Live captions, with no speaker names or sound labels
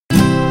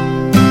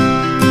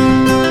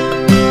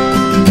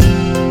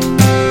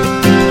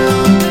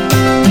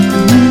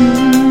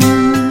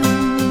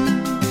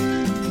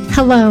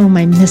Hello,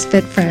 my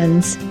misfit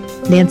friends.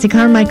 Nancy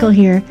Carmichael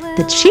here,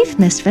 the chief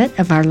misfit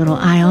of our little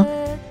aisle.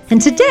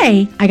 And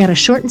today, I got a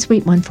short and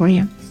sweet one for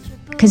you.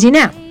 Because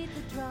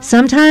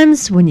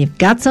sometimes when you've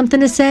got something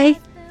to say,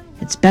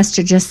 it's best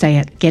to just say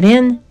it. Get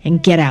in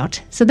and get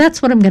out. So that's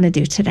what I'm going to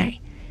do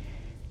today.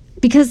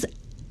 Because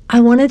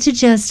I wanted to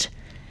just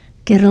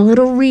get a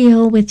little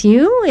real with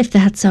you, if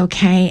that's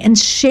okay, and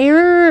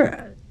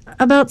share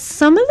about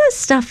some of the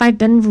stuff I've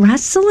been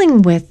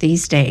wrestling with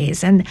these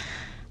days. And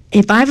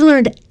if I've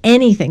learned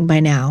anything by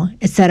now,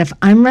 it's that if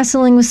I'm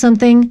wrestling with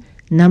something,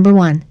 number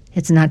one,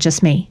 it's not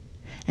just me.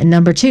 And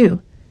number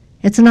two,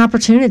 it's an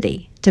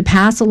opportunity to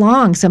pass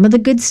along some of the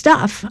good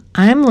stuff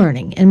I'm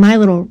learning in my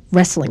little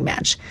wrestling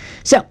match.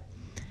 So,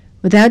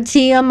 without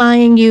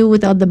TMIing you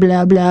with all the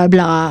blah, blah,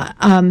 blah,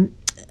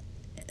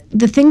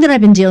 the thing that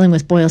I've been dealing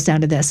with boils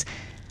down to this.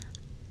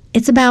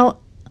 It's about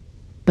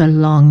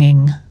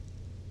belonging.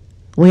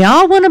 We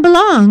all want to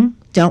belong,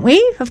 don't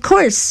we? Of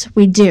course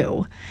we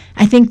do.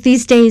 I think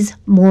these days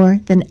more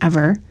than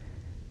ever.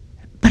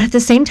 But at the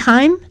same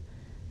time,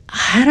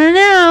 I don't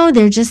know,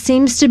 there just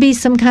seems to be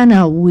some kind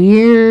of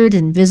weird,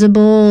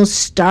 invisible,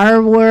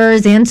 Star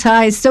Wars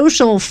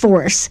anti-social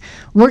force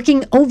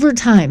working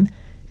overtime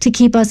to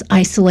keep us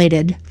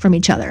isolated from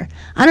each other.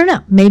 I don't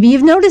know, maybe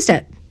you've noticed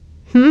it.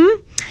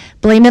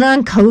 Blame it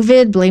on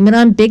COVID, blame it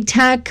on big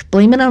tech,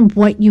 blame it on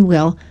what you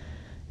will.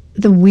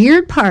 The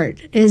weird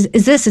part is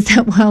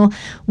that while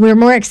we're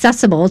more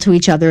accessible to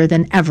each other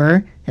than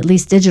ever, at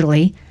least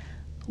digitally,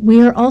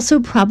 we are also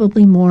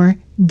probably more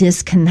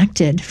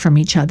disconnected from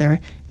each other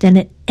than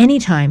at any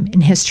time in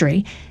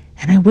history.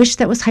 And I wish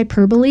that was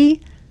hyperbole,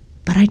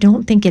 but I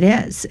don't think it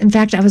is. In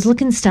fact, I was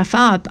looking stuff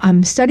up.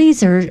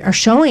 Studies are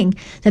showing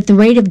that the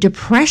rate of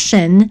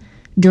depression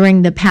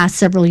during the past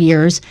several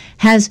years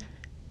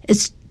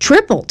it's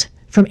tripled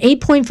from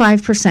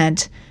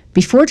 8.5%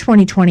 before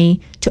 2020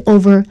 to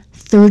over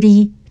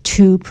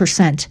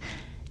 32%.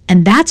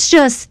 And that's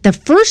just the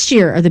first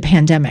year of the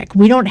pandemic.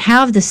 We don't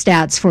have the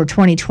stats for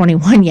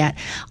 2021 yet.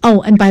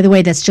 Oh, and by the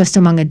way, that's just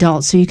among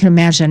adults. So you can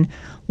imagine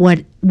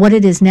what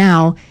it is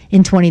now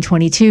in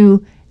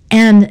 2022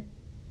 and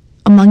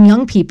among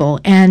young people.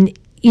 And,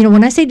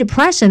 when I say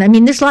depression, I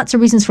mean, there's lots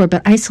of reasons for it,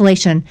 but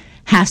isolation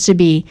has to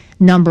be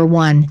number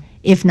one,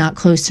 if not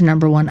close to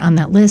number one on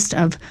that list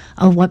of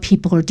what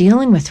people are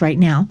dealing with right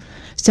now.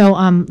 So,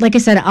 like I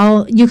said,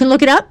 you can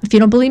look it up if you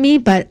don't believe me,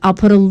 but I'll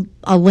put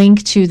a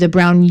link to the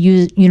Brown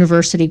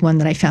University one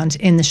that I found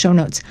in the show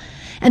notes.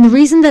 And the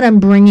reason that I'm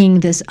bringing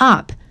this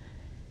up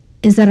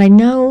is that I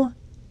know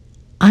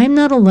I'm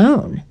not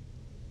alone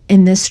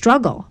in this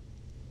struggle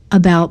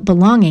about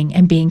belonging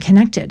and being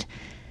connected.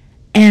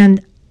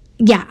 And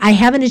yeah, I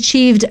haven't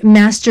achieved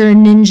master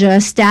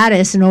ninja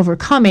status in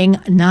overcoming,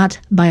 not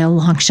by a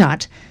long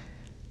shot.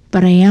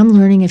 But I am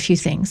learning a few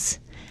things,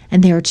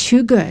 and they are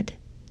too good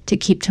to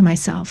keep to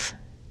myself.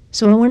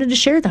 So I wanted to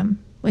share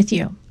them with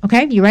you.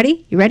 Okay, you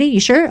ready? You ready? You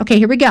sure? Okay,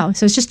 here we go.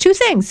 So it's just two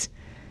things.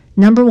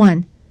 Number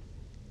one,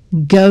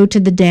 go to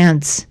the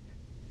dance.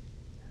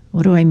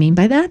 What do I mean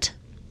by that?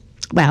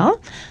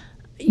 Well,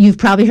 you've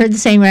probably heard the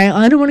saying, right?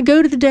 I don't want to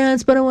go to the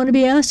dance, but I want to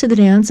be asked to the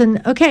dance.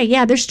 And okay,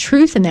 yeah, there's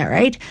truth in that,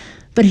 right?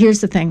 But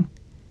here's the thing.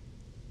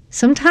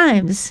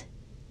 Sometimes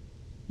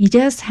you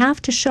just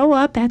have to show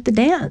up at the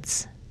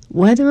dance,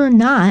 whether or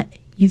not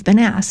you've been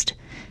asked.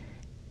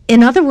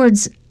 In other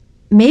words,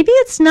 maybe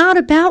it's not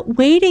about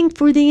waiting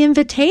for the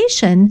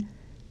invitation,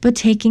 but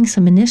taking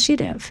some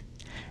initiative.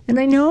 And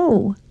I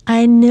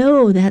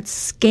know that's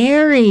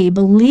scary.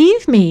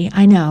 Believe me,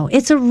 I know.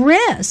 It's a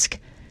risk.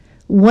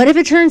 What if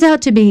it turns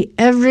out to be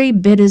every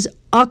bit as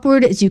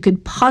awkward as you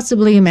could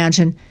possibly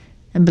imagine?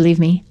 And believe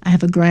me, I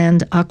have a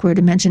grand, awkward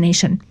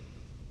imagination.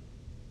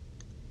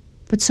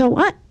 But so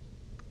what?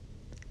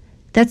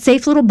 That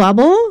safe little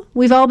bubble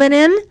we've all been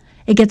in,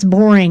 it gets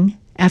boring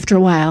after a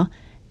while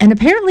and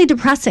apparently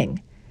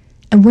depressing.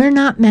 And we're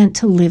not meant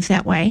to live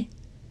that way.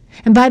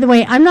 And by the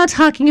way, I'm not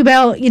talking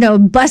about,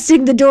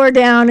 busting the door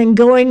down and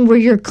going where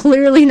you're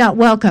clearly not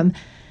welcome.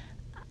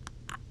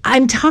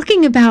 I'm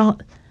talking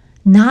about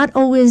not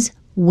always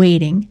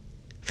waiting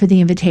for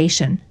the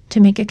invitation to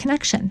make a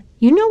connection.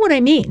 You know what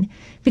I mean?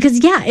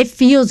 Because, yeah, it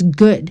feels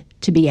good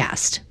to be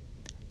asked,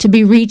 to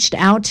be reached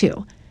out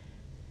to.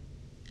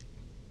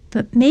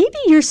 But maybe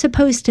you're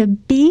supposed to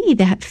be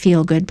that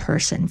feel-good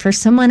person for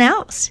someone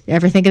else.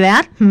 Ever think of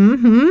that?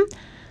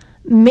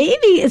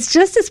 Maybe it's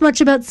just as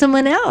much about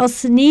someone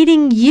else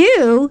needing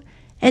you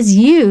as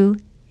you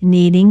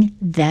needing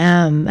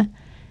them.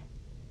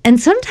 And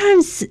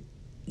sometimes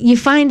you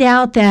find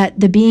out that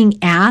the being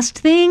asked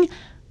thing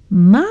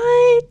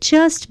might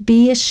just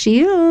be a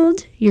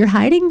shield you're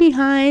hiding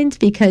behind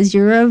because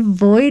you're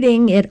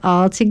avoiding it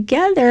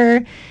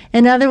altogether.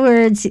 In other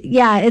words,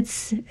 yeah,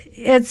 it's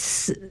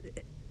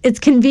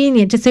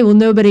convenient to say, well,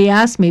 nobody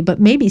asked me,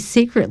 but maybe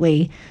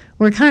secretly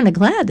we're kind of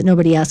glad that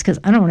nobody asked because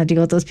I don't want to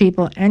deal with those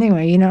people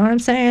anyway. You know what I'm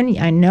saying?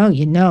 I know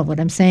you know what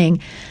I'm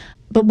saying.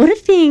 But what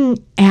if being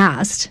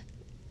asked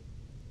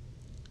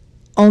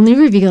only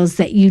reveals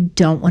that you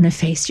don't want to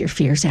face your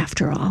fears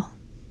after all?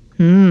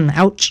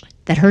 Ouch,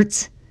 that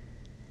hurts.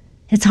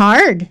 It's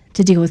hard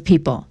to deal with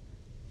people,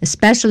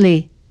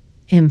 especially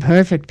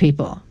imperfect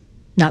people.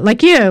 Not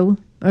like you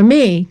or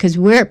me, because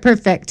we're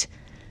perfect.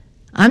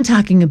 I'm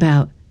talking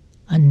about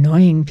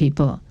annoying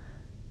people,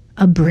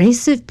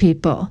 abrasive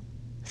people,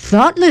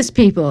 thoughtless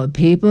people,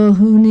 people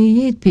who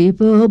need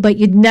people, but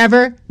you'd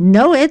never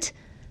know it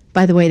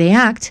by the way they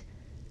act,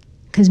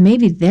 because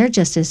maybe they're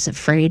just as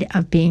afraid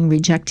of being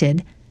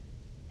rejected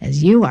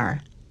as you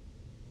are.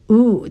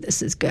 Ooh,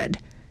 this is good.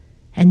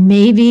 And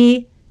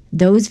maybe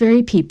those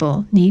very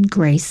people need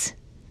grace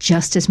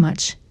just as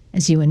much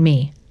as you and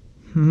me.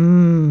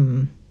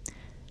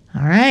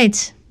 All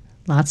right.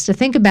 Lots to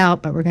think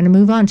about, but we're going to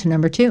move on to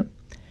number 2.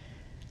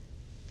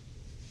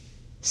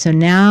 So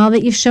now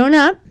that you've shown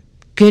up,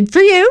 good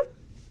for you.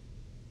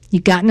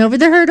 You've gotten over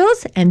the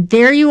hurdles, and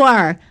there you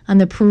are on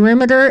the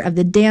perimeter of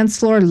the dance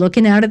floor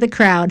looking out at the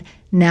crowd.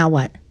 Now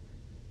what?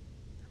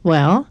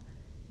 Well,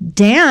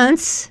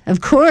 dance,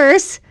 of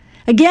course.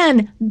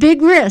 Again,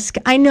 big risk,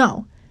 I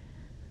know.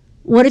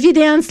 What if you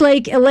dance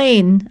like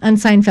Elaine on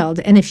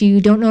Seinfeld? And if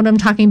you don't know what I'm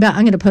talking about,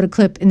 I'm going to put a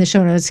clip in the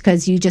show notes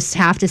because you just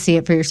have to see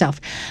it for yourself.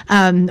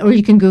 Or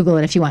you can Google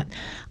it if you want.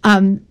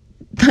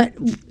 But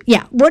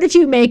yeah, what if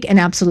you make an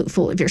absolute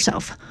fool of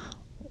yourself?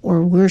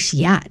 Or worse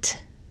yet,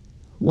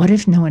 what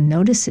if no one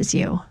notices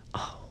you?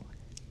 Oh,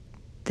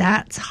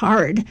 that's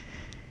hard.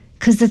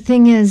 Because the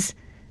thing is,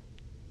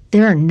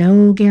 there are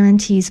no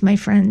guarantees, my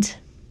friend.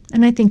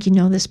 And I think you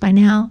know this by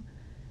now.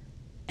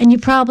 And you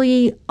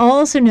probably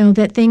also know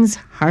that things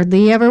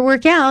hardly ever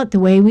work out the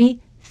way we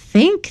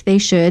think they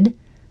should.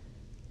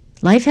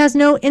 Life has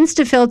no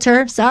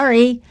Insta-filter,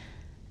 sorry.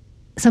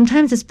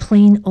 Sometimes it's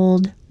plain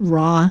old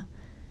raw.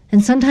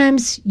 And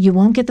sometimes you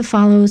won't get the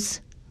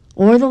follows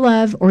or the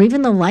love or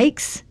even the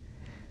likes.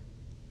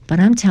 But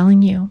I'm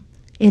telling you,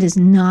 it is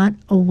not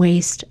a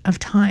waste of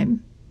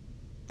time.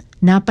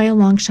 Not by a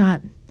long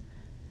shot.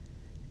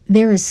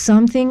 There is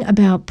something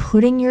about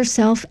putting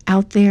yourself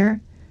out there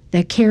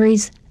that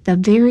carries the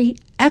very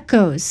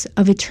echoes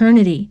of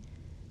eternity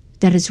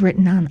that is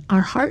written on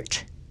our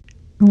heart.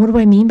 And what do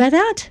I mean by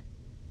that?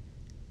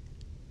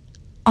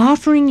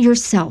 Offering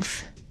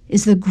yourself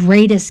is the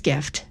greatest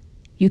gift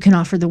you can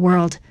offer the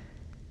world.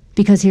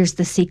 Because here's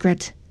the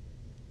secret.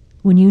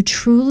 When you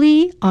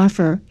truly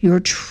offer your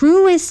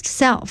truest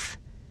self,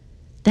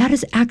 that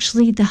is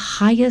actually the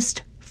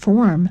highest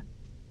form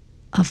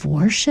of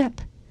worship.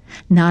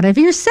 Not of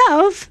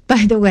yourself,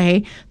 by the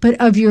way,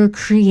 but of your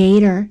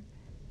Creator.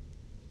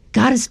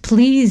 God is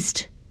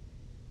pleased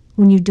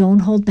when you don't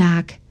hold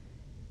back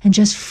and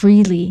just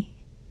freely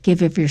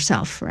give of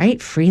yourself, right?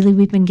 Freely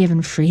we've been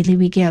given, freely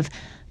we give.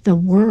 The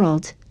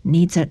world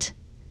needs it,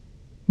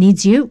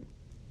 needs you.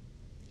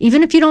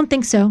 Even if you don't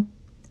think so,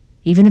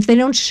 even if they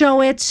don't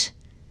show it,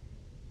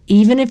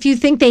 even if you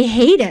think they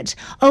hate it.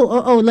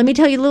 Oh, let me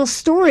tell you a little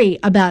story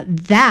about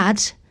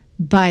that,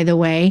 by the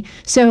way.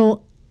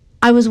 So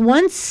I was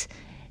once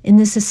in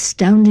this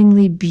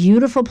astoundingly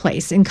beautiful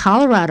place in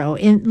Colorado,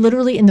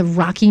 literally in the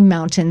Rocky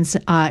Mountains.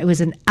 It was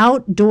an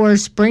outdoor,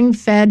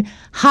 spring-fed,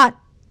 hot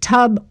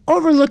tub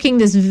overlooking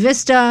this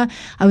vista.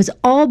 I was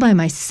all by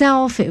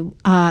myself,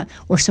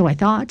 or so I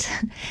thought,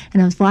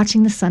 and I was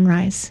watching the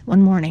sunrise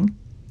one morning.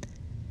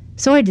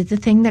 So I did the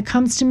thing that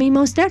comes to me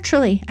most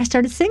naturally. I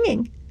started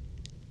singing.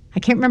 I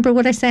can't remember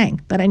what I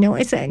sang, but I know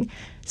I sang.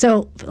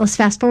 So let's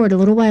fast forward a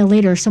little while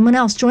later. Someone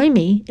else joined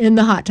me in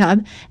the hot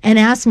tub and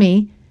asked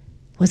me,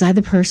 was I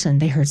the person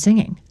they heard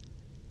singing?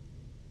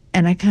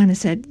 And I kind of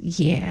said,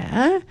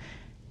 yeah.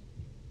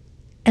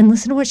 And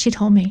listen to what she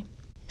told me.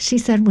 She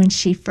said when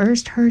she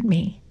first heard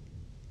me,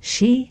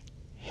 she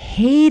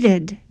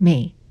hated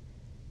me.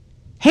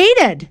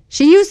 Hated.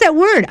 She used that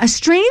word, a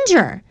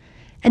stranger.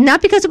 And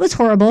not because it was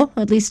horrible,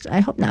 at least I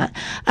hope not,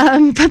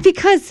 but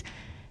because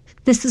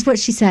this is what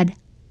she said.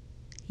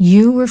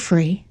 You were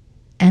free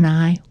and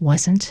I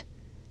wasn't.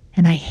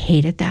 And I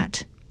hated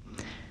that.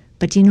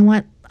 But do you know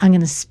what? I'm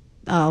going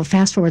to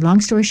fast forward, long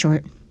story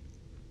short,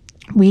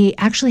 we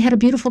actually had a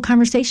beautiful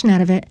conversation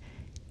out of it,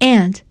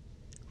 and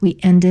we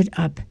ended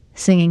up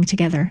singing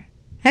together.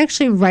 I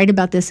actually write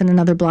about this in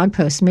another blog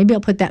post. Maybe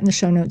I'll put that in the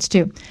show notes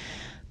too.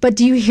 But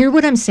do you hear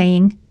what I'm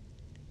saying?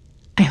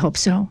 I hope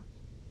so.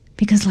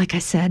 Because like I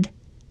said,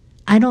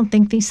 I don't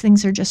think these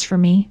things are just for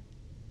me.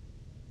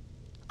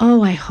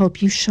 Oh, I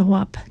hope you show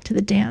up to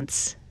the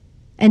dance.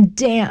 And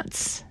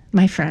dance,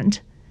 my friend.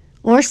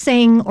 Or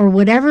sing, or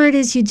whatever it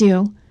is you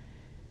do.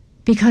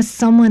 Because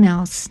someone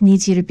else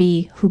needs you to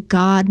be who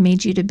God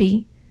made you to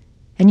be.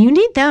 And you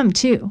need them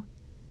too.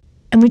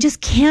 And we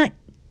just can't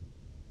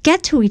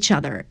get to each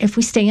other if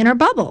we stay in our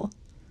bubble.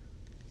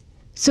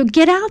 So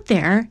get out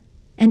there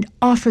and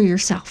offer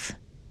yourself.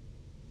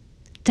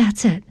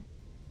 That's it.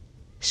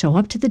 Show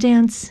up to the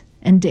dance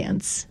and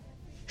dance.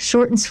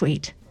 Short and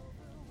sweet.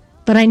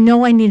 But I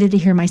know I needed to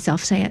hear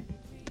myself say it.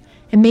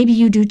 And maybe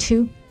you do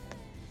too.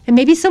 And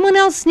maybe someone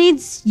else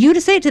needs you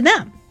to say it to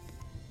them.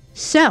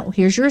 So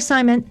here's your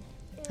assignment.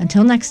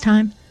 Until next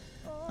time,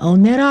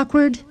 own that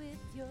awkward,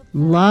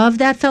 love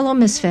that fellow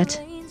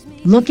misfit,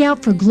 look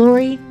out for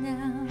glory,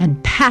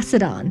 and pass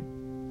it on.